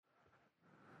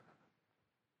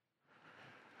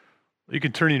You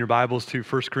can turn in your Bibles to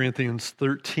 1 Corinthians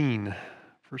 13.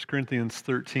 1 Corinthians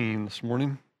 13 this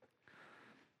morning.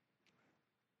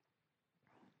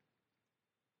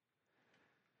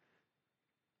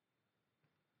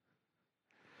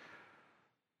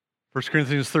 First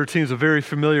Corinthians 13 is a very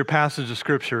familiar passage of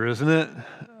Scripture, isn't it?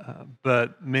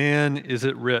 But man, is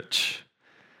it rich.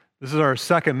 This is our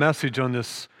second message on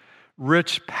this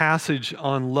rich passage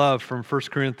on love from 1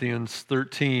 Corinthians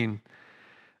 13.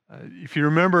 If you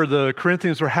remember, the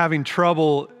Corinthians were having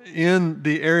trouble in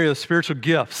the area of spiritual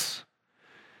gifts.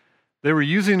 They were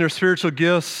using their spiritual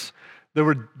gifts that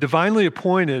were divinely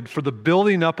appointed for the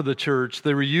building up of the church.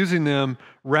 They were using them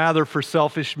rather for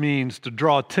selfish means, to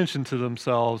draw attention to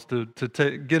themselves, to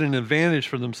get an advantage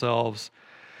for themselves.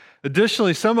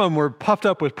 Additionally, some of them were puffed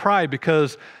up with pride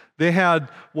because they had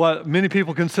what many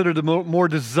people consider the more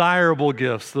desirable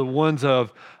gifts, the ones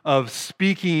of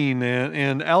speaking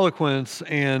and eloquence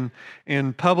and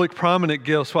public prominent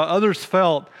gifts, while others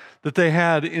felt that they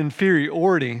had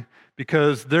inferiority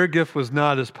because their gift was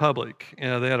not as public. They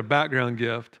had a background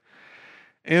gift.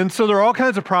 And so there are all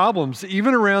kinds of problems,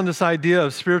 even around this idea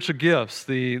of spiritual gifts,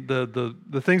 the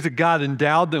things that God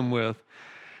endowed them with.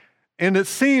 And it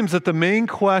seems that the main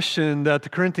question that the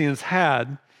Corinthians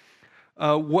had,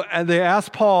 they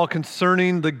asked Paul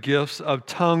concerning the gifts of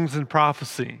tongues and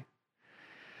prophecy.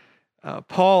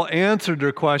 Paul answered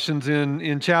their questions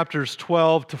in chapters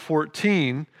 12 to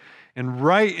 14, and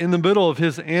right in the middle of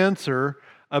his answer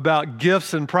about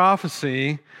gifts and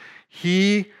prophecy,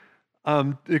 he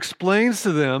explains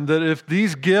to them that if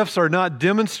these gifts are not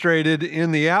demonstrated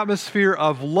in the atmosphere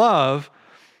of love,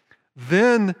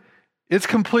 then it's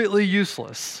completely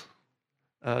useless,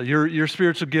 your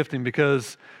spiritual gifting,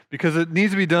 because it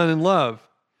needs to be done in love.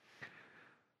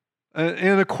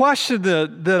 And a question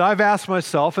that I've asked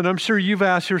myself, and I'm sure you've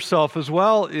asked yourself as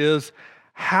well, is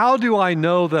how do I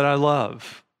know that I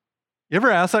love? You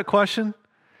ever ask that question?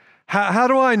 How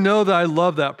do I know that I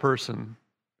love that person?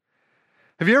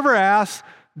 Have you ever asked,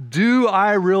 do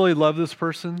I really love this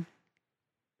person?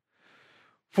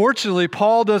 Fortunately,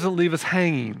 Paul doesn't leave us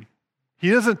hanging.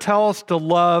 He doesn't tell us to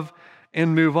love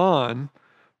and move on.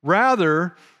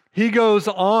 Rather, he goes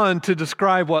on to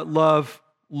describe what love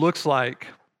looks like.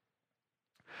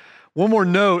 One more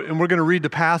note, and we're going to read the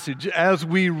passage. As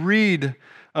we read,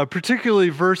 particularly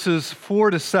verses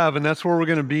 4 to 7, that's where we're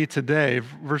going to be today,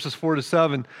 verses 4 to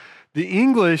 7, the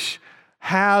English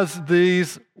has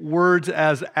these words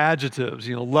as adjectives.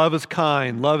 Love is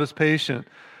kind, love is patient.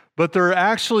 But they're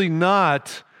actually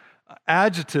not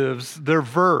adjectives, they're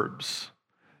verbs.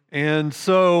 And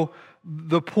so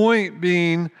the point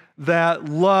being that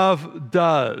love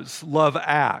does, love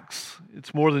acts.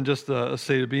 It's more than just a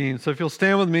state of being. So if you'll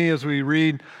stand with me as we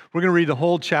read, we're going to read the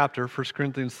whole chapter, 1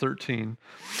 Corinthians 13.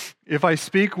 If I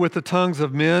speak with the tongues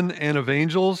of men and of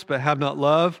angels, but have not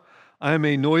love, I am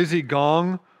a noisy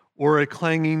gong or a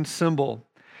clanging cymbal.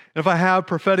 And if I have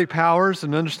prophetic powers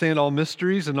and understand all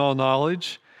mysteries and all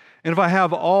knowledge, and if I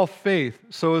have all faith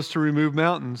so as to remove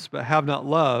mountains, but have not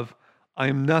love, I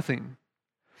am nothing.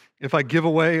 If I give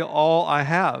away all I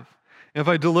have, and if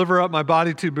I deliver up my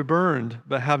body to be burned,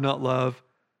 but have not love,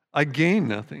 I gain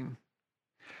nothing.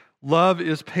 Love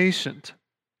is patient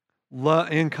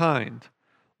and kind.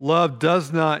 Love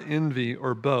does not envy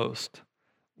or boast.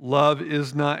 Love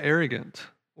is not arrogant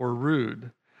or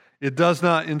rude. It does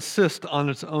not insist on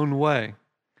its own way.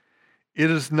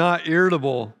 It is not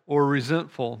irritable or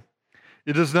resentful.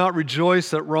 It does not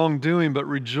rejoice at wrongdoing, but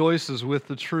rejoices with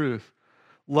the truth.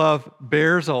 Love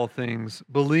bears all things,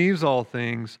 believes all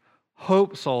things,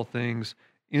 hopes all things,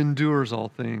 endures all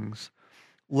things.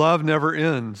 Love never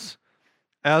ends.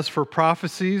 As for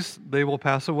prophecies, they will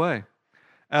pass away.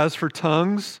 As for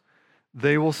tongues,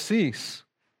 they will cease.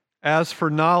 As for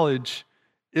knowledge,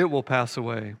 it will pass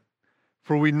away.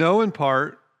 For we know in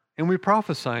part, and we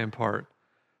prophesy in part.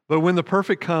 But when the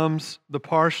perfect comes, the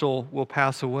partial will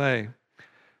pass away.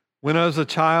 When I was a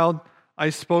child,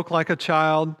 I spoke like a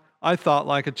child, I thought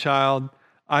like a child,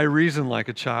 I reasoned like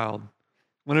a child.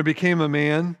 When I became a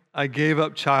man, I gave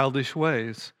up childish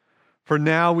ways. For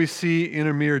now we see in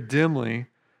a mirror dimly,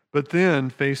 but then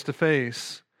face to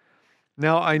face.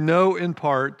 Now I know in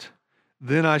part,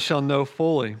 then I shall know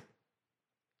fully,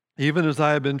 even as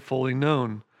I have been fully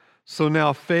known. So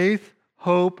now faith,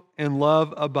 hope, and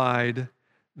love abide,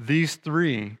 these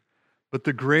three, but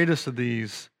the greatest of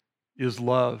these is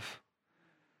love.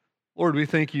 Lord, we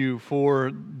thank you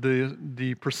for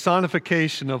the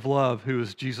personification of love, who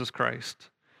is Jesus Christ.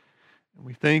 And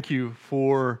we thank you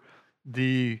for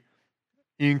the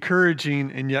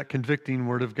encouraging and yet convicting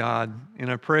Word of God.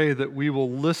 And I pray that we will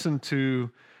listen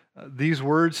to these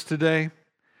words today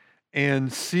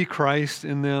and see Christ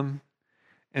in them,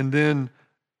 and then,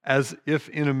 as if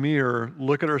in a mirror,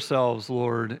 look at ourselves,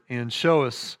 Lord, and show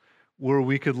us where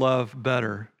we could love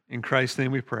better. In Christ's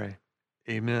name we pray.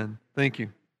 Amen. Thank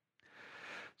you.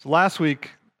 So last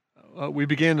week, we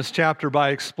began this chapter by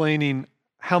explaining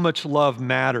how much love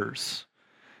matters.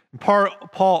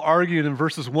 Paul argued in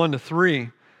verses 1 to 3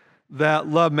 that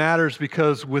love matters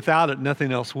because without it,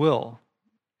 nothing else will.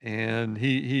 And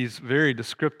he's very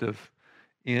descriptive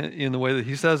in the way that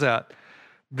he says that.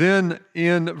 Then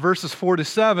in verses 4 to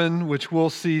 7, which we'll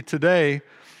see today,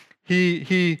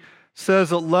 he says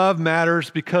that love matters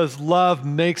because love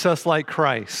makes us like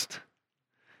Christ.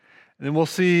 And then we'll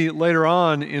see later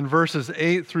on in verses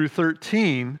 8 through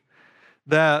 13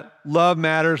 that love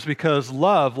matters because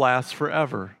love lasts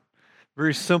forever.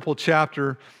 Very simple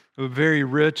chapter, but very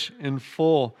rich and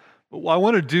full. But I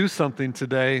want to do something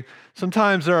today.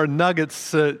 Sometimes there are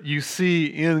nuggets that you see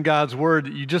in God's Word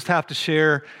that you just have to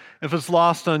share. If it's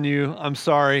lost on you, I'm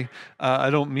sorry. I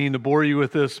don't mean to bore you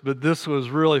with this, but this was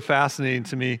really fascinating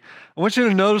to me. I want you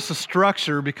to notice the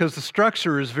structure because the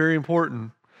structure is very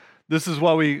important. This is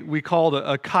what we called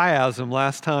a chiasm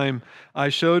last time I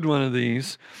showed one of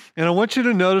these. And I want you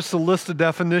to notice the list of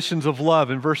definitions of love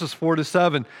in verses 4 to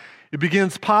 7. It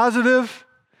begins positive,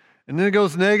 and then it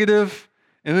goes negative,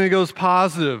 and then it goes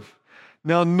positive.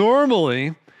 Now,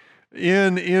 normally,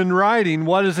 in writing,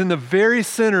 what is in the very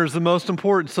center is the most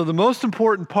important. So the most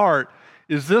important part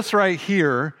is this right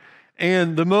here,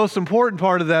 and the most important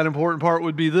part of that important part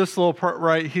would be this little part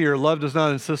right here. Love does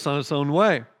not insist on its own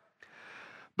way.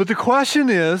 But the question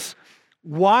is,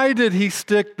 why did he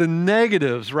stick the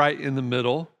negatives right in the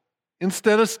middle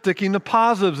instead of sticking the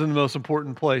positives in the most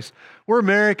important place? We're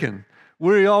American.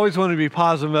 We always want to be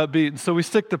positive and upbeat, and so we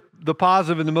stick the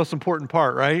positive in the most important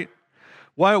part, right?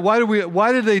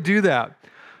 Why did they do that?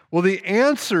 Well, the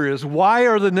answer is, why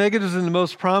are the negatives in the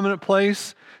most prominent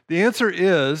place? The answer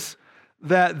is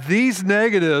that these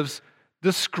negatives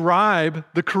describe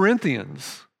the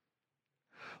Corinthians.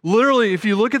 Literally, if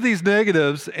you look at these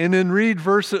negatives and then read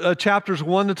chapters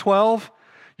 1 to 12,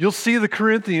 you'll see the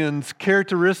Corinthians'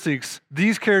 characteristics.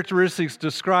 These characteristics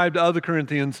described other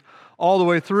Corinthians all the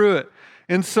way through it.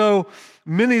 And so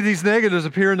many of these negatives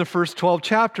appear in the first 12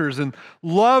 chapters. And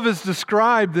love is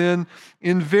described then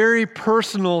in very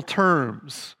personal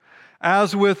terms.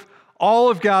 As with all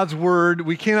of God's Word,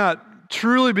 we cannot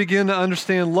truly begin to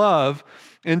understand love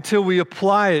until we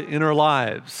apply it in our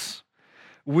lives.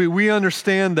 We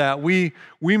understand that. We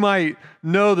might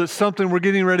know that something we're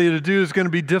getting ready to do is going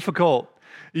to be difficult.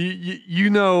 You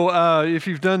know, if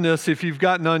you've done this, if you've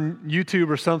gotten on YouTube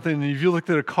or something, and if you looked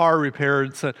at a car repair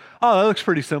and said, oh, that looks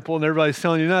pretty simple, and everybody's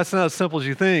telling you, no, it's not as simple as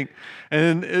you think.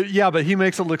 And yeah, but he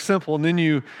makes it look simple, and then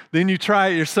you try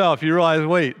it yourself. You realize,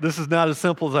 wait, this is not as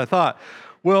simple as I thought.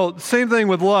 Well, same thing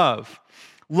with love.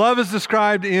 Love is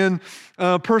described in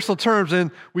personal terms,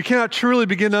 and we cannot truly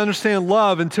begin to understand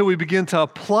love until we begin to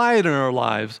apply it in our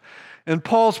lives. And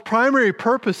Paul's primary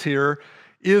purpose here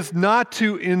is not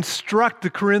to instruct the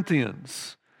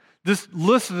Corinthians. This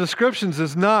list of descriptions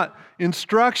is not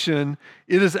instruction.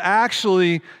 It is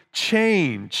actually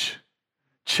change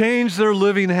their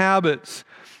living habits.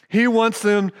 He wants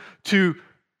them to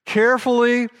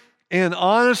carefully and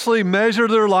honestly measure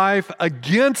their life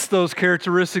against those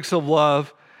characteristics of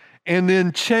love and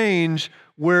then change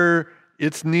where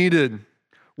it's needed.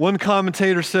 One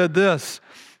commentator said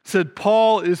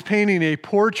Paul is painting a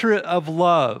portrait of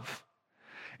love,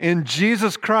 and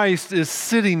Jesus Christ is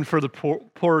sitting for the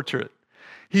portrait.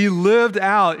 He lived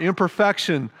out in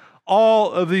perfection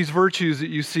all of these virtues that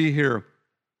you see here.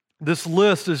 This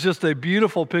list is just a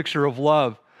beautiful picture of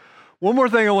love. One more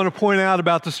thing I want to point out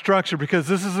about the structure, because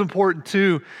this is important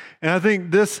too, and I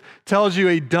think this tells you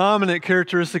a dominant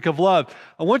characteristic of love.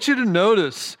 I want you to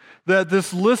notice that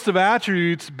this list of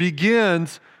attributes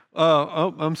begins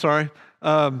and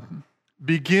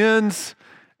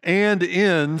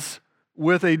ends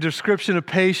with a description of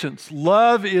patience.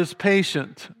 Love is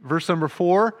patient. Verse number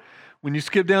 4. When you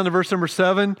skip down to verse number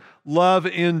 7, love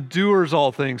endures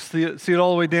all things. See it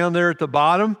all the way down there at the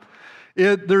bottom?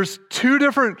 These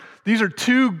are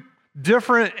two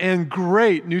different and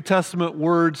great New Testament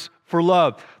words for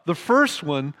love. The first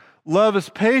one, love is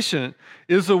patient,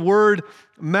 is the word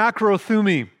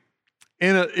makrothumi.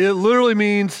 And it literally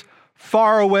means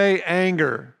far away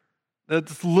anger.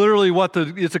 That's literally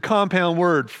it's a compound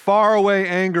word. Far away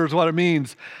anger is what it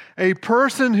means. A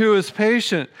person who is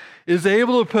patient is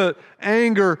able to put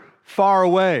anger far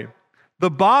away. The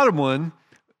bottom one,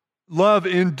 love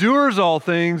endures all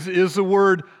things, is the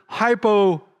word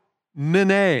hypomene,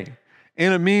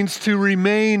 and it means to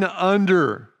remain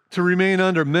under to remain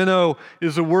under. Meno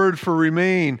is a word for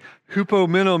remain.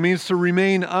 Hupomeno means to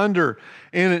remain under.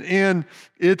 And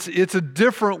it's a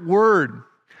different word.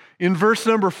 In verse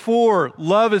number 4,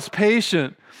 love is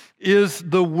patient is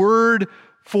the word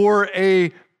for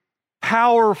a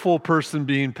powerful person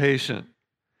being patient.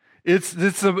 It's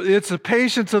a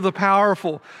patience of the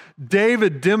powerful.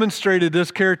 David demonstrated this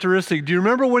characteristic. Do you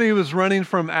remember when he was running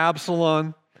from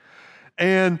Absalom?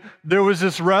 And there was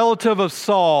this relative of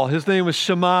Saul. His name was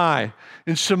Shammai.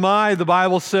 And Shammai, the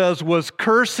Bible says, was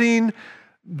cursing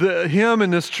him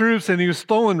and his troops, and he was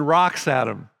throwing rocks at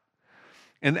him.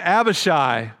 And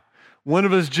Abishai, one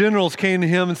of his generals, came to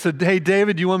him and said, "Hey,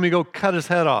 David, you want me to go cut his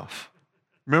head off?"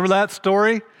 Remember that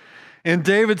story? And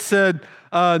David said,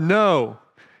 no.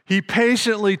 He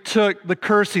patiently took the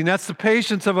cursing. That's the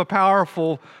patience of a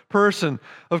powerful person.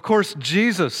 Of course,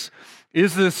 Jesus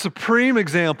is the supreme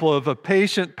example of a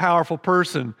patient, powerful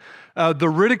person. The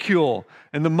ridicule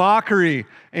and the mockery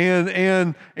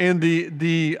and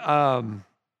the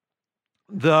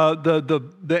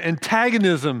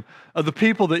antagonism of the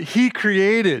people that he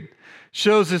created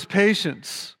shows his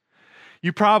patience.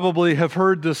 You probably have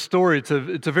heard this story. It's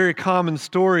a very common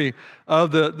story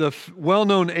of the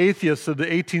well-known atheist of the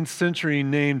 18th century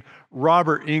named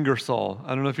Robert Ingersoll.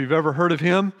 I don't know if you've ever heard of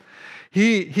him.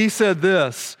 He said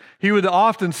this. He would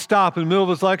often stop in the middle of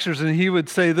his lectures and he would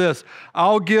say this: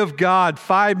 "I'll give God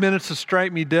 5 minutes to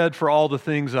strike me dead for all the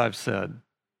things I've said."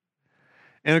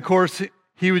 And of course,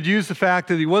 he would use the fact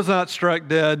that he was not struck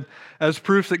dead as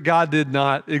proof that God did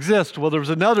not exist. Well, there was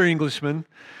another Englishman,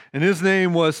 and his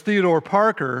name was Theodore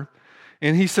Parker,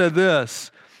 and he said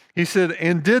this. He said,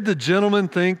 "And did the gentleman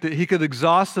think that he could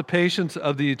exhaust the patience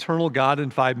of the eternal God in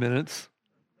 5 minutes?"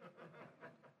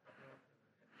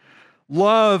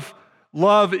 Love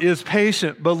is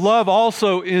patient, but love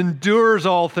also endures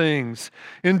all things.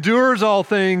 Endures all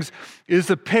things is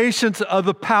the patience of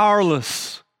the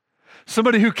powerless.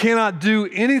 Somebody who cannot do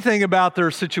anything about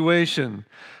their situation.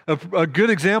 A good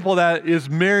example of that is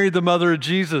Mary, the mother of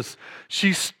Jesus.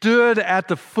 She stood at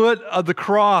the foot of the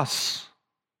cross.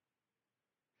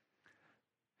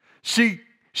 She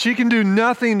can do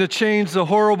nothing to change the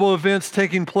horrible events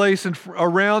taking place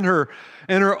around her,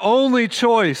 and her only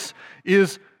choice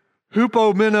is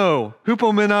hupomeni,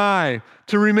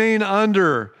 to remain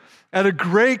under at a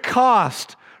great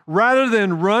cost rather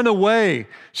than run away.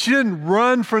 She didn't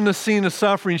run from the scene of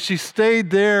suffering. She stayed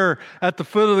there at the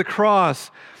foot of the cross.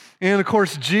 And of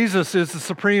course, Jesus is the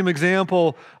supreme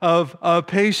example of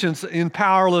patience in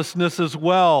powerlessness as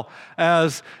well,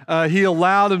 as he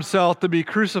allowed himself to be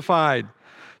crucified.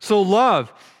 So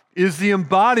love is the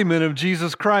embodiment of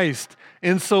Jesus Christ.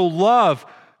 And so love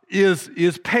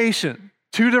is patient.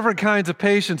 Two different kinds of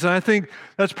patience. And I think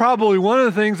that's probably one of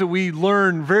the things that we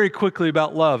learn very quickly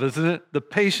about love, isn't it? The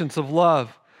patience of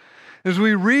love. As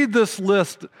we read this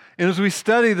list and as we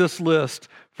study this list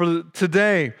for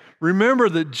today, remember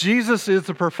that Jesus is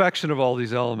the perfection of all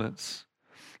these elements.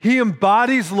 He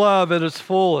embodies love at its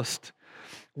fullest.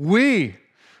 We,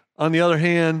 on the other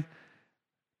hand,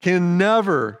 can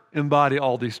never embody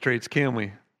all these traits, can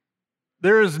we?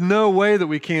 There is no way that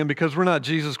we can, because we're not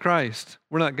Jesus Christ.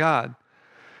 We're not God.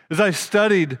 As I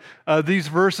studied these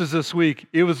verses this week,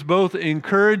 it was both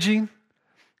encouraging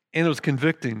and it was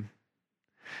convicting.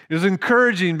 It was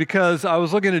encouraging because I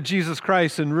was looking at Jesus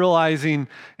Christ and realizing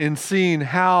and seeing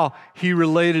how he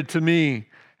related to me,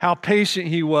 how patient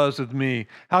he was with me,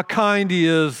 how kind he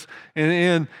is,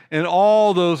 and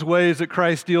all those ways that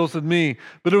Christ deals with me.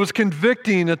 But it was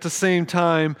convicting at the same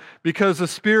time because the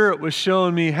Spirit was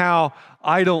showing me how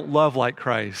I don't love like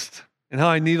Christ and how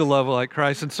I need to love like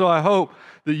Christ. And so I hope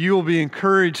that you will be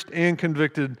encouraged and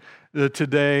convicted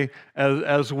today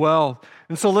as well.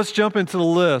 And so let's jump into the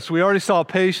list. We already saw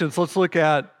patience. Let's look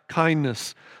at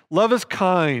kindness. Love is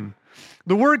kind.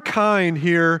 The word kind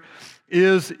here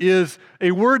is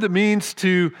a word that means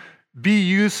to be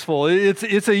useful.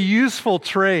 It's a useful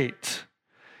trait.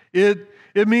 It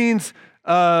means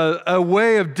a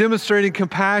way of demonstrating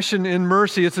compassion and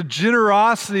mercy. It's a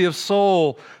generosity of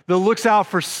soul that looks out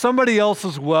for somebody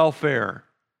else's welfare.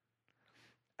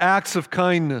 Acts of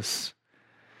kindness.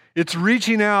 It's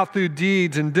reaching out through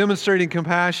deeds and demonstrating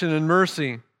compassion and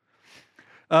mercy.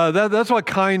 That's what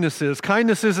kindness is.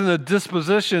 Kindness isn't a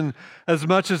disposition as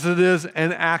much as it is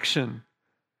an action,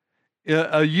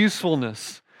 a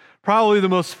usefulness. Probably the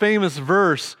most famous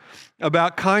verse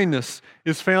about kindness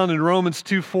is found in Romans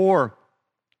 2:4.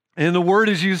 And the word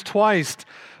is used twice.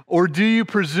 Or do you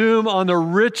presume on the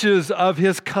riches of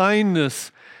his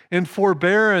kindness and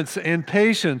forbearance and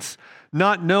patience,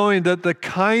 not knowing that the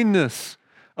kindness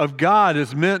of God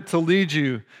is meant to lead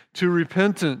you to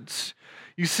repentance?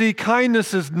 You see,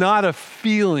 kindness is not a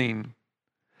feeling.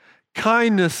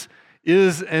 Kindness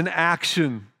is an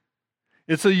action.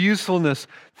 It's a usefulness.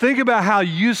 Think about how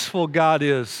useful God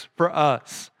is for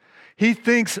us. He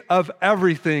thinks of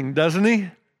everything, doesn't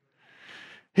he?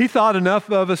 He thought enough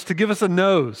of us to give us a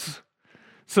nose.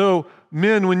 So,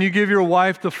 men, when you give your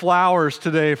wife the flowers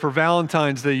today for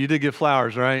Valentine's Day, you did get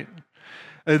flowers, right?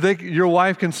 Your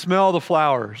wife can smell the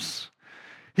flowers.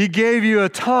 He gave you a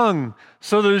tongue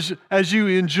so that as you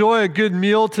enjoy a good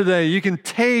meal today, you can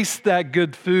taste that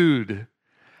good food.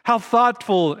 How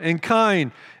thoughtful and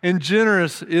kind and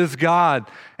generous is God.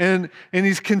 And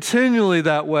He's continually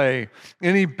that way.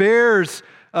 And He bears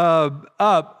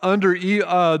up under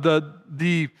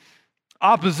the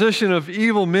opposition of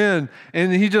evil men,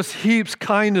 and He just heaps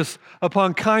kindness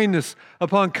upon kindness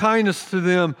upon kindness to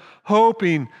them,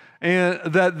 hoping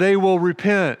that they will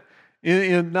repent.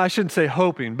 I shouldn't say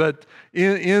hoping, but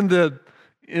in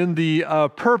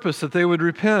the purpose that they would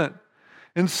repent.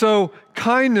 And so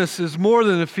kindness is more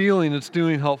than a feeling, it's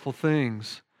doing helpful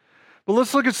things. But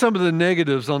let's look at some of the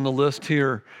negatives on the list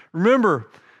here.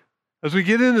 Remember, as we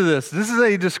get into this is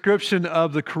a description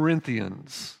of the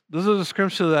Corinthians. This is a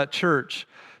description of that church.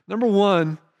 Number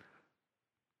one,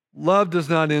 love does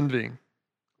not envy.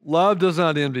 Love does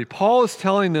not envy. Paul is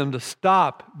telling them to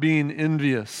stop being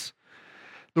envious.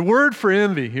 The word for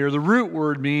envy here, the root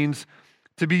word, means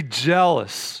to be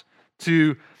jealous,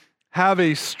 to have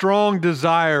a strong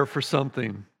desire for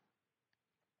something.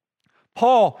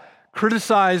 Paul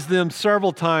criticized them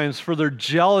several times for their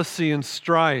jealousy and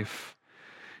strife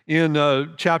in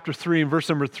chapter 3 and verse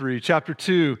number 3. Chapter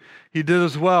 2, he did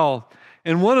as well.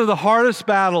 And one of the hardest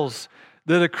battles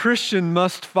that a Christian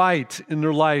must fight in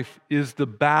their life is the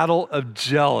battle of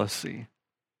jealousy.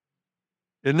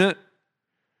 Isn't it?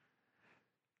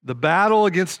 The battle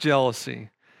against jealousy.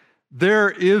 There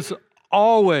is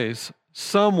always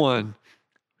someone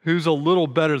who's a little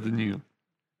better than you,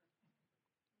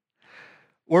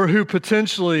 or who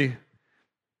potentially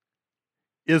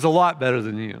is a lot better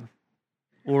than you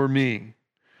or me.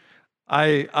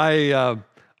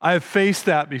 I've faced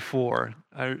that before.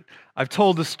 I've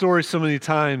told this story so many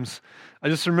times. I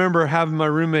just remember having my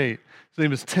roommate. His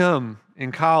name is Tim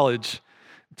in college.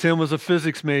 Tim was a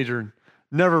physics major,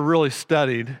 never really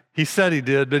studied. He said he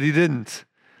did, but he didn't.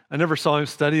 I never saw him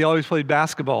study. He always played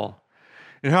basketball.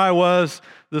 And here I was,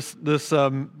 this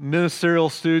ministerial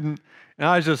student, and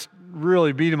I was just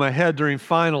really beating my head during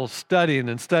finals, studying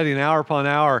hour upon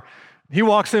hour. He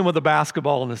walks in with a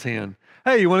basketball in his hand.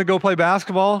 Hey, you want to go play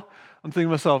basketball? I'm thinking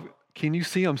to myself, can you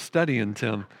see I'm studying,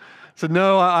 Tim? I said,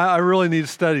 no, I really need to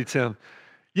study, Tim.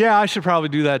 Yeah, I should probably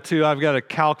do that too. I've got a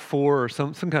Calc 4 or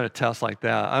some kind of test like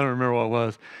that. I don't remember what it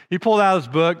was. He pulled out his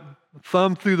book,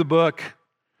 thumbed through the book,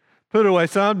 put it away,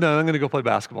 said, I'm done. I'm going to go play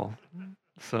basketball.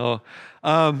 So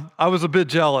I was a bit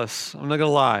jealous. I'm not going to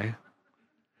lie.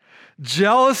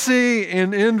 Jealousy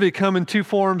and envy come in two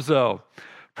forms, though.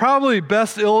 Probably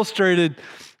best illustrated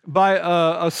by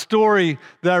a story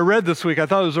that I read this week. I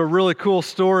thought it was a really cool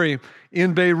story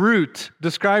in Beirut,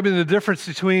 describing the difference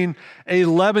between a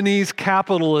Lebanese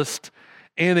capitalist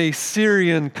and a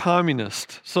Syrian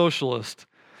communist, socialist.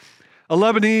 A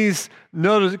Lebanese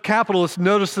capitalist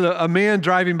noticed a man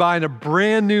driving by in a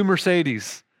brand new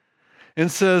Mercedes and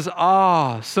says,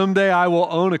 someday I will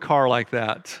own a car like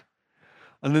that.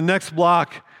 On the next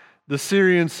block, the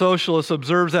Syrian socialist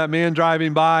observes that man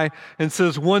driving by and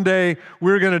says, one day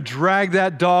we're going to drag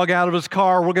that dog out of his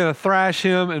car, we're going to thrash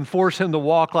him and force him to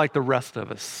walk like the rest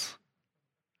of us.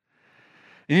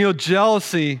 And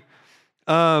jealousy,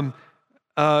 in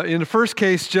the first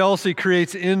case, jealousy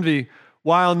creates envy,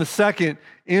 while in the second,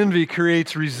 envy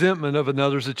creates resentment of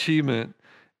another's achievement.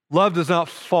 Love does not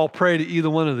fall prey to either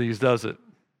one of these, does it?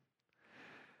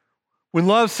 When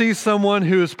love sees someone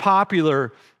who is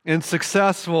popular and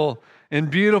successful and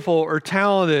beautiful or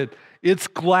talented, it's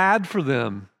glad for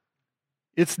them.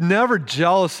 It's never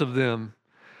jealous of them.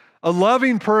 A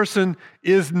loving person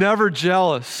is never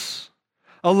jealous.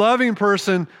 A loving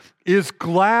person is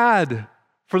glad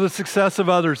for the success of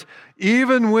others,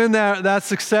 even when that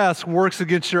success works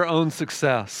against your own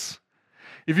success.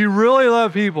 If you really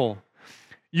love people,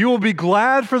 you will be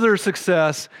glad for their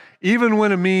success, even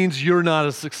when it means you're not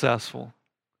as successful.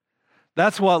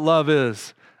 That's what love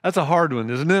is. That's a hard one,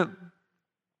 isn't it?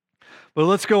 But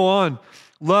let's go on.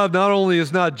 Love not only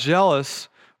is not jealous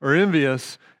or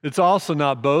envious, it's also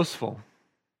not boastful.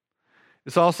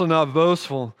 It's also not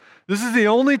boastful. This is the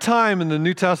only time in the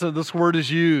New Testament this word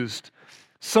is used.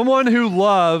 Someone who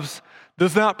loves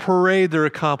does not parade their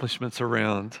accomplishments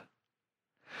around.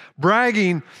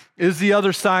 Bragging is the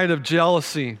other side of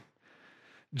jealousy.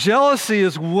 Jealousy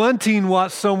is wanting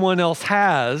what someone else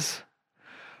has.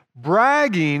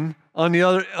 Bragging, on the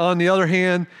other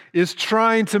hand, is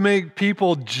trying to make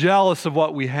people jealous of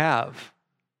what we have.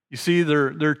 You see,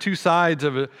 there are two sides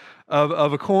of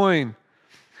a coin.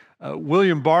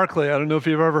 William Barclay, I don't know if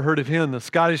you've ever heard of him, the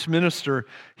Scottish minister,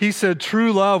 he said,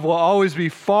 true love will always be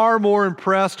far more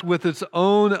impressed with its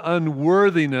own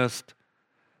unworthiness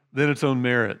than its own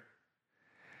merit.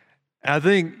 I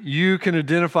think you can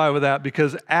identify with that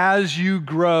because as you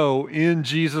grow in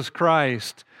Jesus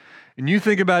Christ and you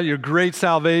think about your great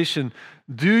salvation,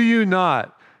 do you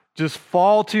not just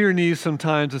fall to your knees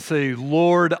sometimes and say,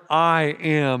 Lord, I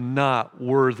am not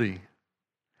worthy.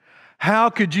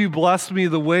 How could you bless me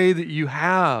the way that you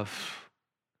have?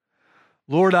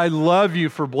 Lord, I love you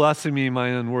for blessing me in my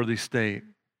unworthy state.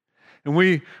 And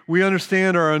we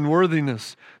understand our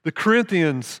unworthiness. The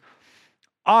Corinthians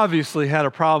obviously had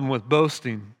a problem with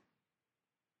boasting.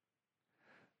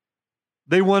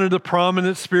 They wanted the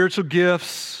prominent spiritual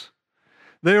gifts.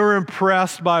 They were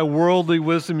impressed by worldly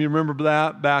wisdom. You remember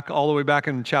that all the way back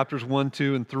in chapters 1,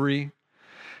 2, and 3.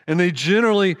 And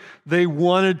they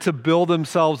wanted to build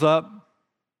themselves up.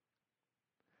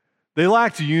 They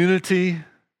lacked unity.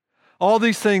 All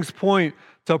these things point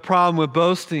to a problem with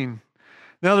boasting.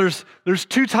 Now, there's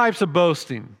two types of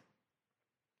boasting.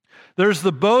 There's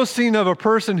the boasting of a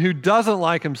person who doesn't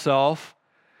like himself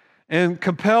and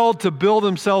compelled to build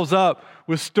themselves up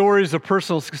with stories of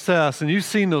personal success. And you've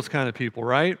seen those kind of people,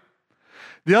 right?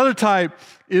 The other type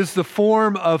is the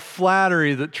form of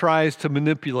flattery that tries to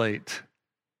manipulate.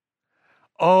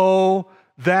 Oh,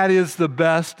 that is the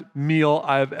best meal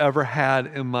I've ever had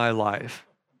in my life.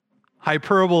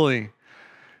 Hyperbole.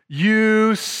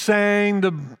 You sang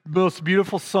the most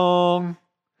beautiful song.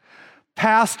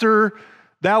 Pastor,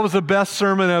 that was the best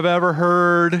sermon I've ever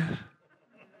heard.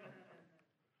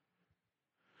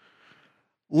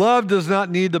 Love does not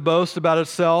need to boast about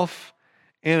itself,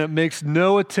 and it makes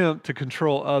no attempt to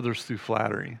control others through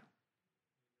flattery.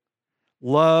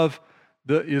 Love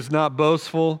is not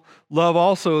boastful. Love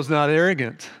also is not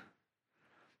arrogant.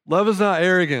 Love is not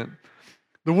arrogant.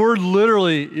 The word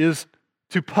literally is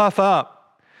to puff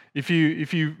up. If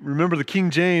you remember the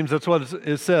King James, that's what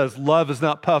it says. Love is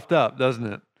not puffed up, doesn't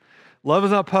it? Love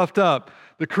is not puffed up.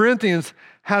 The Corinthians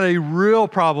had a real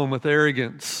problem with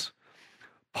arrogance.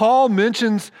 Paul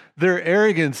mentions their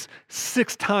arrogance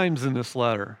 6 times in this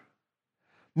letter.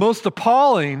 Most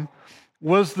appalling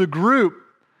was the group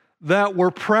that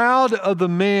were proud of the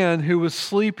man who was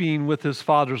sleeping with his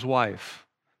father's wife.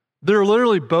 They're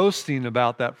literally boasting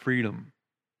about that freedom.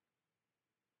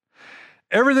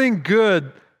 Everything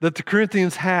good that the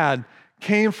Corinthians had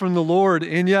came from the Lord,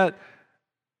 and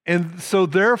so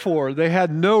therefore they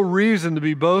had no reason to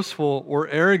be boastful or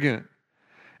arrogant.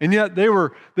 And yet they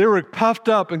were puffed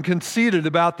up and conceited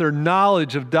about their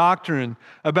knowledge of doctrine,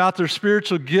 about their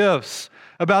spiritual gifts,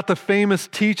 about the famous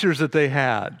teachers that they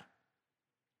had.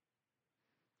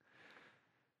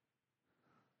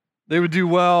 They would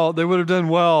have done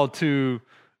well to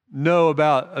know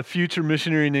about a future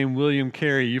missionary named William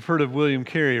Carey. You've heard of William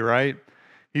Carey, right?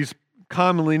 He's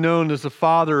commonly known as the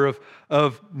father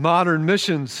of modern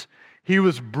missions. He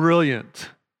was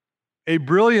brilliant, a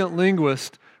brilliant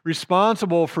linguist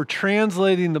responsible for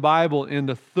translating the Bible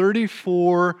into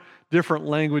 34 different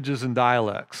languages and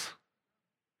dialects.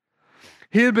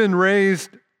 He had been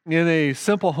raised in a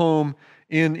simple home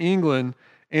in England,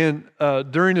 and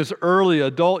during his early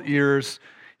adult years,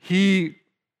 he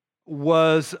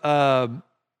was a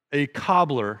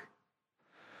cobbler.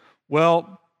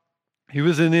 Well, he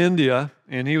was in India,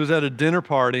 and he was at a dinner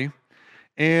party,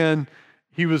 and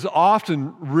he was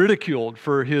often ridiculed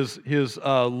for his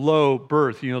low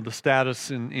birth, the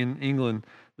status in England,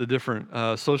 the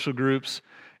different social groups,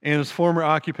 and his former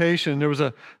occupation. There was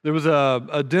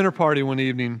a dinner party one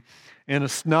evening, and a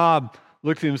snob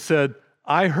looked at him and said,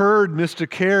 I heard, Mr.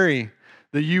 Carey,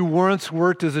 that you once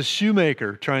worked as a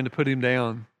shoemaker, trying to put him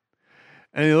down.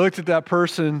 And he looked at that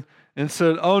person and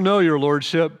said, oh no, your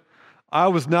lordship, I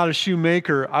was not a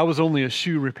shoemaker, I was only a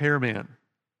shoe repairman.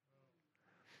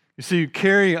 You see,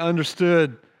 Carey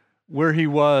understood where he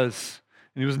was,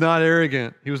 and he was not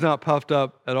arrogant. He was not puffed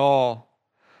up at all.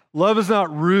 Love is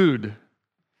not rude.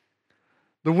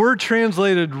 The word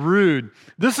translated rude,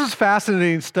 this is a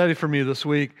fascinating study for me this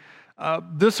week.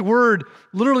 This word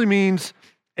literally means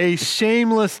a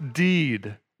shameless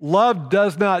deed. Love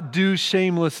does not do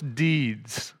shameless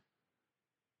deeds.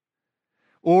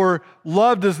 Or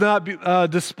love does not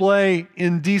display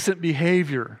indecent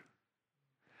behavior.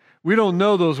 We don't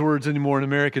know those words anymore in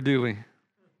America, do we?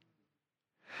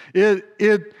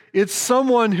 It's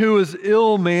someone who is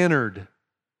ill-mannered.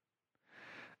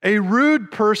 A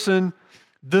rude person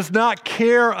does not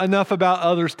care enough about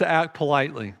others to act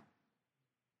politely.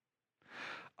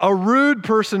 A rude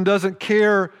person doesn't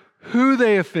care who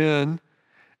they offend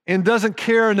and doesn't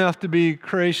care enough to be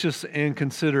gracious and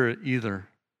considerate either.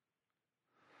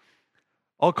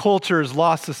 All culture has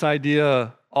lost this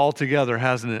idea altogether,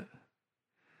 hasn't it?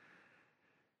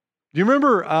 Do you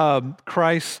remember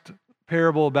Christ's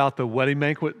parable about the wedding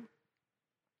banquet?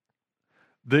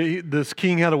 This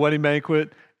king had a wedding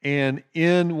banquet, and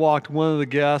in walked one of the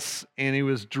guests, and he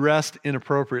was dressed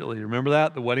inappropriately. Remember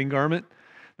that? The wedding garment?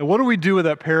 Now, what do we do with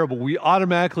that parable? We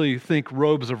automatically think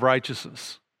robes of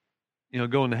righteousness,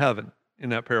 going to heaven in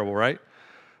that parable, right?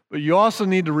 But you also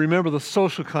need to remember the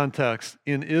social context.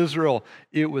 In Israel,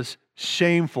 it was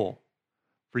shameful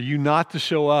for you not to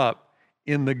show up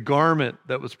in the garment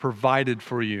that was provided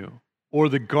for you or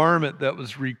the garment that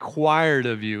was required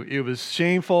of you. It was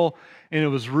shameful and it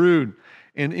was rude.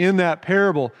 And in that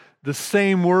parable, the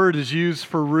same word is used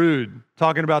for rude,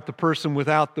 talking about the person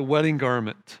without the wedding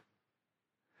garment.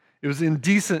 It was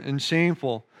indecent and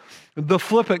shameful. The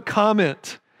flippant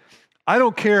comment, "I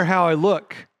don't care how I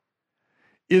look,"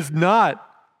 is not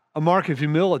a mark of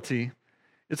humility.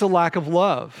 It's a lack of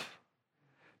love.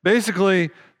 Basically,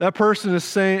 that person is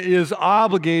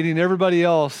obligating everybody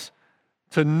else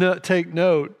to take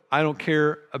note. I don't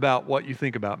care about what you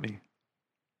think about me.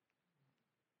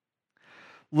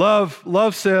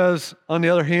 Love says, on the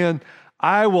other hand,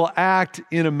 I will act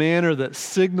in a manner that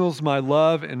signals my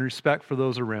love and respect for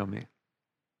those around me.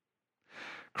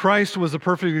 Christ was a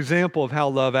perfect example of how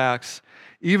love acts.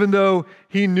 Even though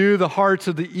he knew the hearts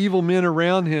of the evil men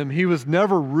around him, he was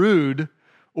never rude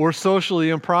or socially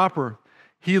improper.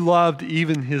 He loved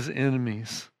even his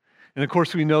enemies. And of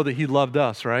course, we know that he loved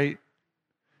us, right?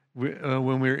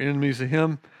 When we were enemies of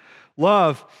him.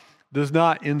 Love does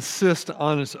not insist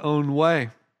on its own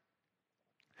way.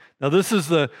 Now, this is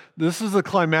the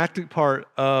climactic part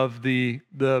of the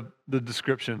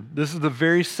description. This is the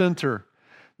very center.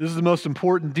 This is the most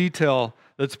important detail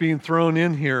that's being thrown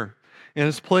in here. And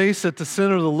it's placed at the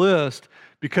center of the list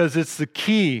because it's the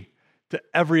key to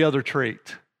every other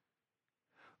trait.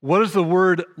 What is the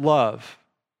word love?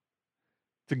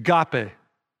 It's agape.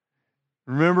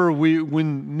 Remember,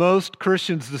 when most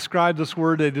Christians describe this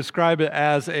word, they describe it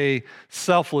as a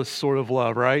selfless sort of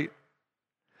love, right?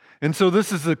 And so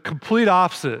this is the complete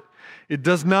opposite. It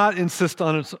does not insist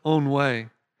on its own way.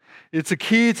 It's a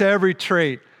key to every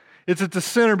trait. It's at the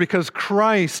center because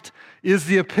Christ is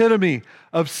the epitome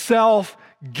of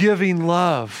self-giving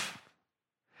love.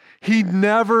 He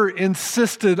never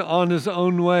insisted on his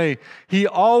own way. He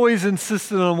always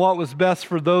insisted on what was best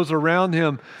for those around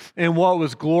him and what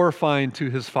was glorifying to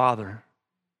his Father.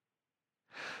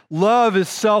 Love is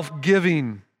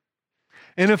self-giving.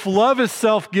 And if love is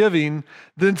self-giving,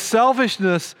 then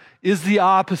selfishness is the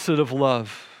opposite of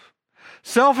love.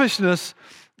 Selfishness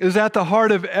is at the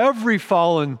heart of every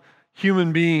fallen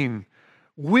human being.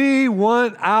 We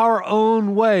want our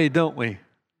own way, don't we?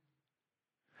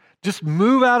 Just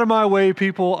move out of my way,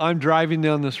 people. I'm driving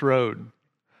down this road.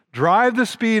 Drive the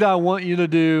speed I want you to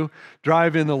do.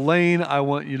 Drive in the lane I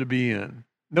want you to be in.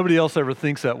 Nobody else ever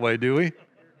thinks that way, do we?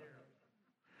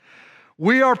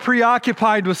 We are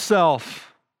preoccupied with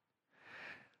self.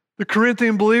 The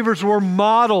Corinthian believers were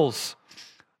models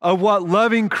of what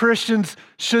loving Christians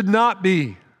should not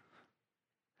be.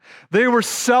 They were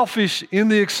selfish in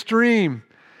the extreme.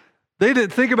 They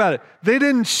didn't think about it. They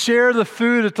didn't share the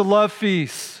food at the love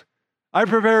feast. I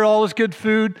prepared all this good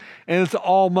food, and it's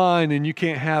all mine, and you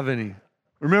can't have any.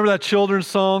 Remember that children's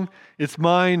song? It's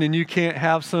mine, and you can't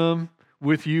have some.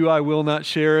 With you, I will not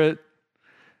share it.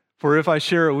 For if I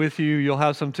share it with you, you'll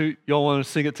have some too. You'll want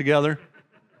to sing it together.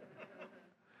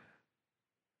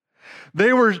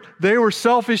 They were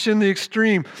selfish in the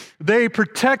extreme. They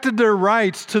protected their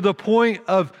rights to the point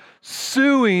of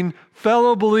suing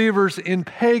fellow believers in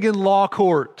pagan law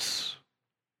courts.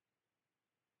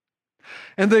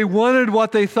 And they wanted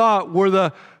what they thought were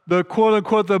the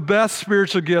quote-unquote the best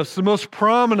spiritual gifts, the most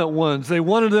prominent ones. They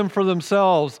wanted them for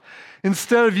themselves.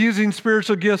 Instead of using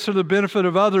spiritual gifts for the benefit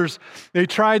of others, they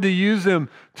tried to use them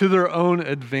to their own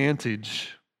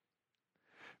advantage.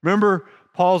 Remember,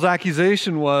 Paul's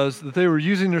accusation was that they were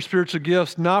using their spiritual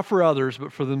gifts not for others,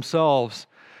 but for themselves.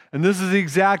 And this is the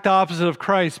exact opposite of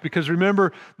Christ, because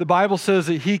remember, the Bible says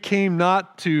that he came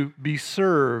not to be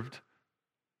served,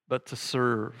 but to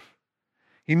serve.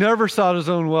 He never sought his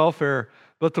own welfare,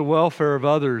 but the welfare of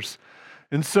others.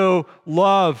 And so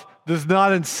love does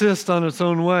not insist on its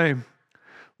own way.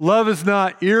 Love is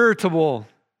not irritable.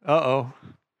 Love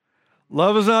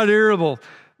is not irritable.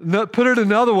 Put it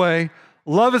another way,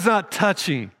 love is not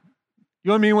touchy. You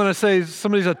know what I mean when I say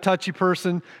somebody's a touchy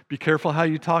person? Be careful how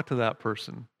you talk to that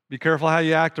person. Be careful how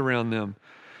you act around them.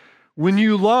 When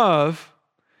you love,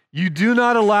 you do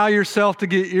not allow yourself to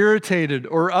get irritated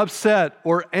or upset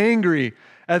or angry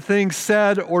at things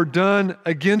said or done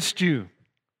against you.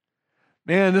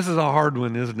 Man, this is a hard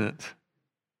one, isn't it?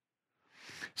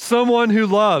 Someone who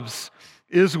loves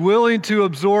is willing to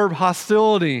absorb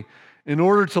hostility in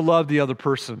order to love the other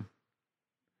person,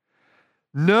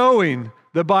 knowing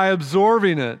that by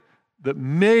absorbing it, that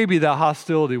maybe that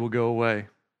hostility will go away.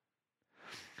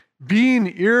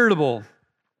 Being irritable,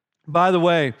 by the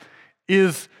way,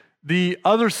 is the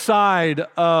other side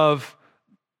of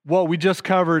what we just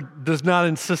covered, does not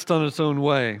insist on its own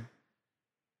way.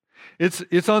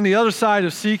 It's on the other side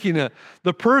of seeking it.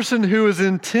 The person who is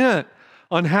intent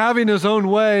on having his own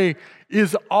way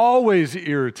is always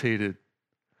irritated,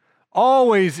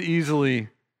 always easily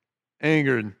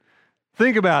angered.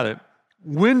 Think about it.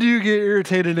 When do you get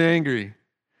irritated and angry?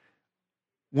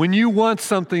 When you want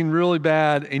something really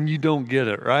bad and you don't get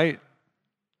it, right?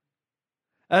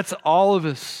 That's all of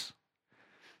us.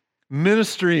 In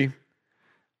ministry,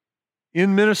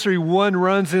 one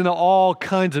runs into all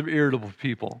kinds of irritable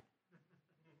people.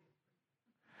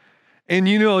 And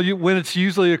when it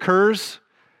usually occurs,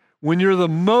 when you're the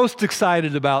most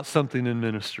excited about something in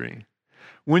ministry.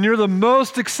 When you're the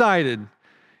most excited,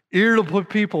 irritable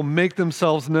people make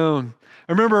themselves known.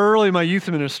 I remember early in my youth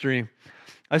ministry,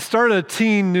 I started a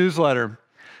teen newsletter.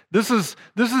 This is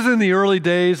in the early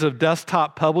days of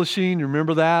desktop publishing. You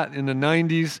remember that in the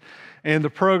 90s? And the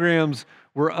programs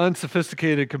were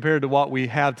unsophisticated compared to what we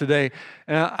have today.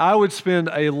 And I would spend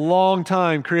a long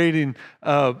time creating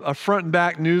a front and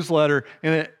back newsletter,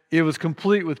 and it was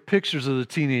complete with pictures of the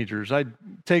teenagers. I'd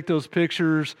take those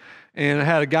pictures, and I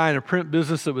had a guy in a print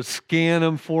business that would scan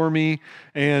them for me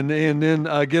and then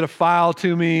get a file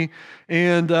to me.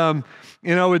 And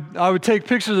I would take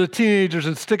pictures of the teenagers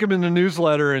and stick them in the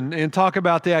newsletter and talk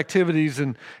about the activities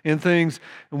and things.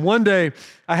 And one day,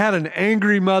 I had an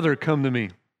angry mother come to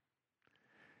me.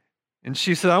 And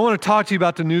she said, I want to talk to you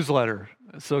about the newsletter.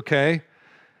 It's okay.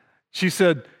 She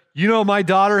said, my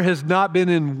daughter has not been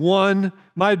in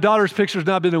my daughter's picture has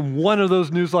not been in one of those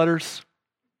newsletters.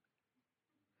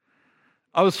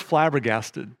 I was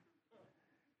flabbergasted.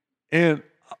 And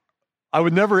I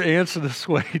would never answer this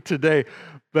way today,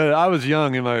 but I was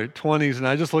young in my 20s, and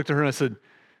I just looked at her and I said,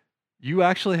 you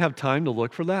actually have time to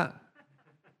look for that?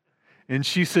 And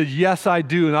she said, yes, I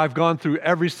do, and I've gone through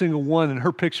every single one, and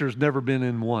her picture has never been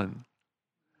in one.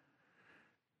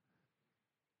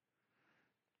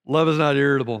 Love is not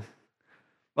irritable.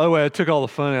 By the way, I took all the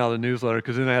fun out of the newsletter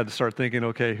because then I had to start thinking,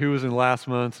 okay, who was in last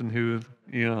month's and who,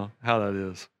 how that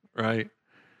is, right?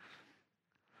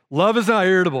 Love is not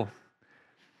irritable.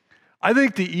 I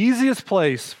think the easiest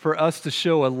place for us to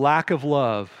show a lack of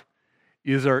love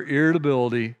is our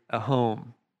irritability at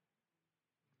home.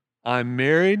 I'm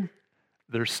married,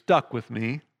 they're stuck with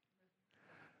me,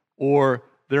 or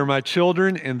they're my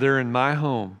children and they're in my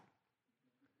home.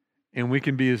 And we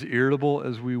can be as irritable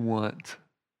as we want.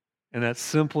 And that's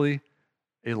simply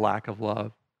a lack of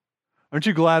love. Aren't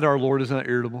you glad our Lord is not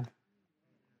irritable?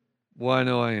 Well, I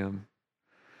know I am.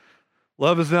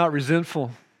 Love is not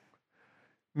resentful.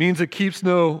 Means it keeps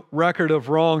no record of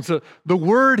wrongs. The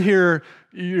word here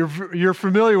you're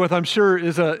familiar with, I'm sure,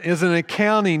 is an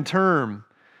accounting term.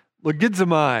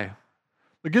 Logizomai.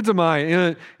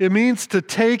 And it means to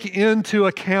take into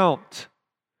account.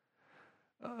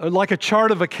 Like a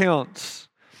chart of accounts.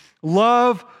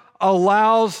 Love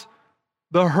allows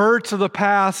the hurts of the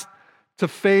past to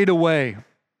fade away.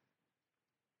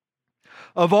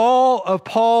 Of all of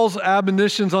Paul's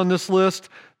admonitions on this list,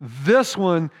 this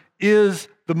one is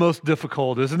the most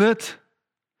difficult, isn't it?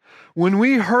 When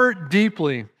we hurt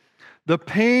deeply, the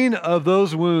pain of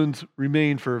those wounds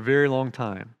remain for a very long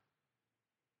time.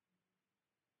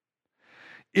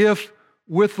 If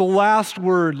with the last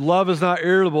word, love is not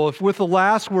irritable, if with the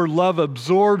last word, love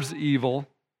absorbs evil,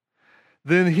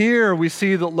 then here we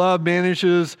see that love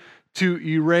manages to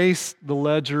erase the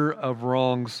ledger of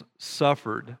wrongs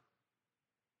suffered,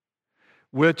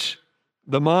 which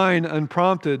the mind,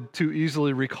 unprompted, too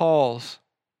easily recalls.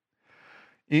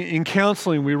 In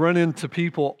counseling, we run into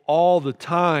people all the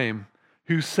time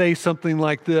who say something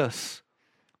like this,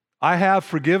 I have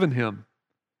forgiven him.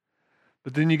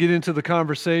 But then you get into the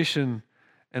conversation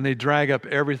and they drag up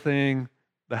everything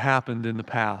that happened in the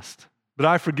past. But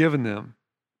I've forgiven them,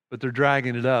 but they're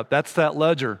dragging it up. That's that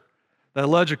ledger. That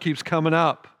ledger keeps coming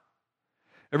up.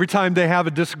 Every time they have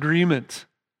a disagreement,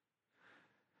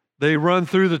 they run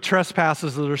through the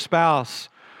trespasses of their spouse,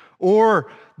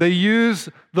 or They use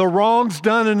the wrongs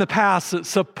done in the past that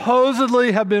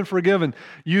supposedly have been forgiven,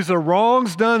 use the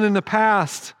wrongs done in the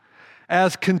past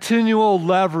as continual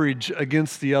leverage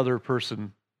against the other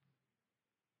person.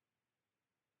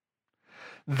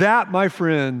 That, my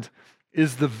friend,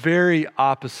 is the very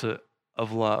opposite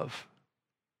of love.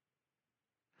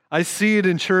 I see it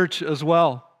in church as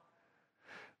well.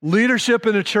 Leadership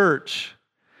in a church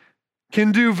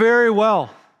can do very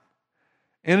well.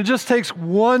 And it just takes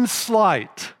one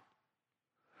slight,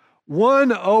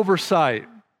 one oversight,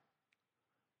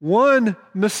 one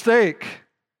mistake,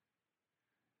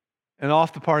 and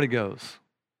off the party goes.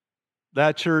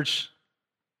 That church,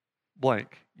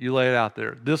 blank. You lay it out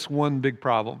there. This one big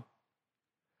problem.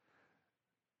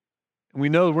 And we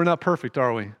know we're not perfect,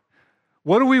 are we?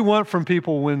 What do we want from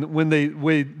people when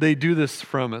they do this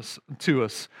to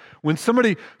us? When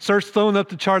somebody starts throwing up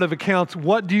the chart of accounts,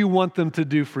 what do you want them to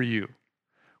do for you?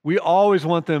 We always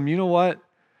want them, you know what?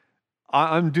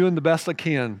 I'm doing the best I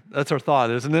can. That's our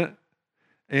thought, isn't it?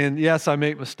 And yes, I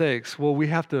make mistakes. Well, we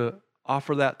have to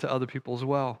offer that to other people as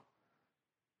well.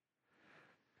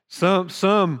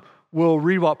 Some will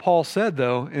read what Paul said,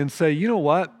 though, and say, you know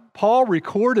what? Paul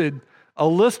recorded a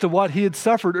list of what he had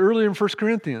suffered earlier in 1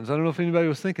 Corinthians. I don't know if anybody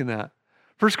was thinking that.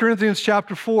 1 Corinthians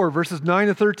chapter 4, verses 9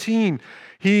 to 13,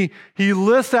 he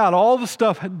lists out all the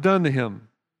stuff done to him.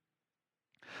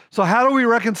 So how do we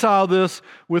reconcile this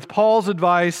with Paul's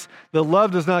advice that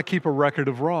love does not keep a record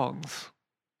of wrongs?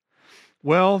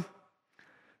 Well,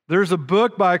 there's a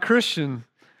book by a Christian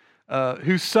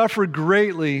who suffered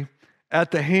greatly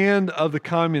at the hand of the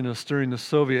communists during the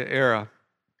Soviet era.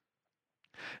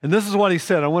 And this is what he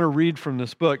said. I want to read from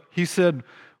this book. He said,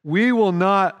 "We will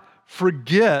not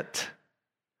forget,"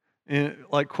 in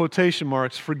like quotation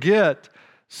marks, forget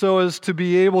so as to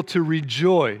be able to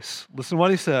rejoice. Listen to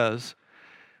what he says.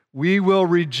 "We will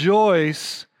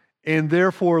rejoice and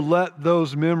therefore let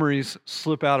those memories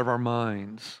slip out of our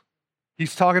minds."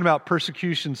 He's talking about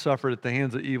persecution suffered at the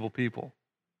hands of evil people.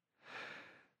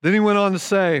 Then he went on to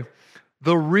say,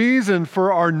 "The reason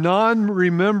for our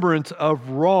non-remembrance of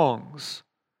wrongs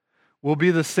will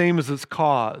be the same as its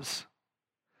cause.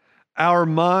 Our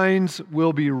minds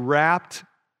will be wrapped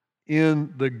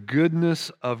in the goodness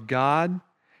of God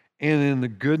and in the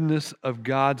goodness of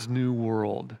God's new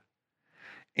world.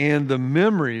 And the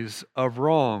memories of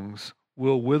wrongs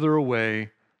will wither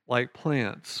away like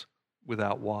plants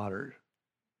without water."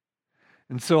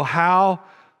 And so how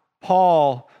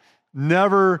Paul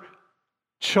never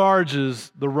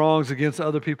charges the wrongs against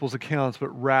other people's accounts, but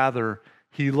rather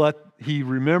he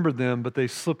remembered them, but they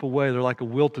slip away. They're like a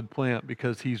wilted plant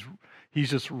because he's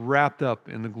just wrapped up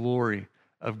in the glory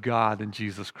of God and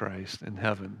Jesus Christ in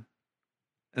heaven.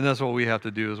 And that's what we have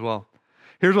to do as well.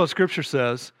 Here's what Scripture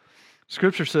says.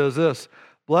 Scripture says this: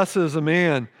 "Blessed is a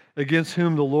man against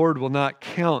whom the Lord will not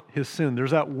count his sin."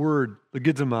 There's that word, the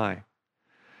gizomai.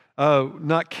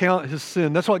 Not count his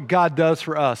sin. That's what God does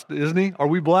for us, isn't he? Are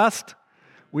we blessed?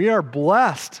 We are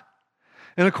blessed.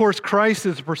 And of course, Christ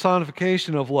is the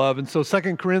personification of love. And so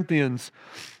 2 Corinthians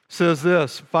says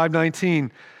this,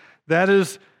 5:19, "That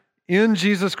is, in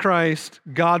Jesus Christ,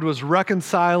 God was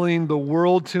reconciling the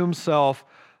world to himself,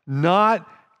 not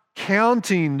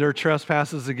counting their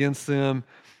trespasses against them,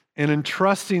 and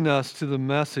entrusting us to the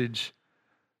message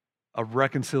of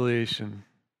reconciliation,"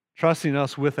 trusting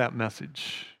us with that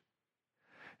message.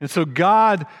 And so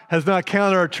God has not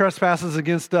counted our trespasses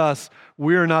against us.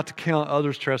 We are not to count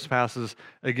others' trespasses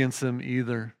against them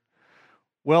either.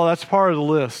 Well, that's part of the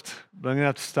list, but I'm going to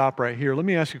have to stop right here. Let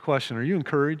me ask you a question. Are you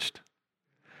encouraged?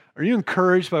 Are you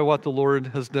encouraged by what the Lord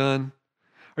has done?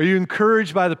 Are you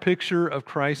encouraged by the picture of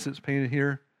Christ that's painted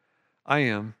here? I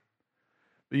am.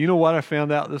 But you know what I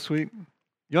found out this week? You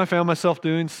know what I found myself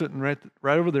doing? Sitting right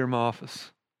over there in my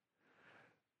office,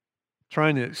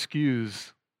 trying to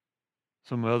excuse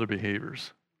some other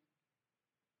behaviors.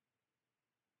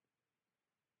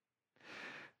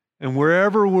 And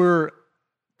wherever we're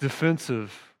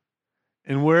defensive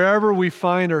and wherever we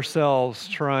find ourselves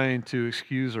trying to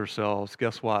excuse ourselves,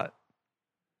 guess what?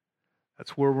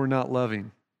 That's where we're not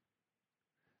loving.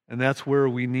 And that's where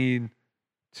we need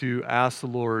to ask the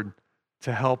Lord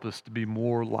to help us to be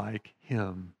more like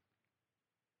Him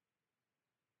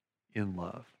in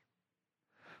love.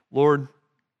 Lord,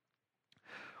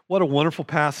 what a wonderful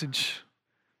passage.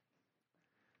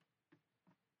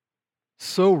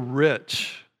 So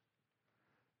rich,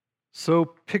 so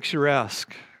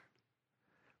picturesque.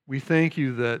 We thank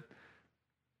you that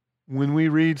when we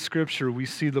read Scripture, we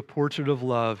see the portrait of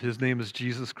love. His name is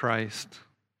Jesus Christ.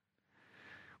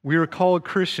 We are called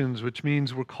Christians, which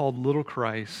means we're called little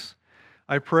Christ.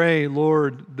 I pray,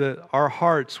 Lord, that our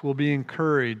hearts will be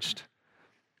encouraged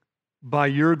by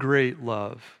your great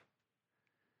love.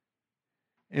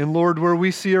 And Lord, where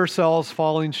we see ourselves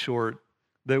falling short,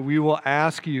 that we will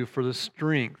ask you for the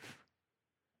strength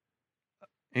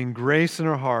and grace in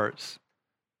our hearts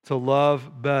to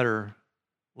love better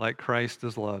like Christ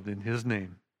is loved. In his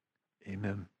name,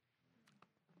 amen.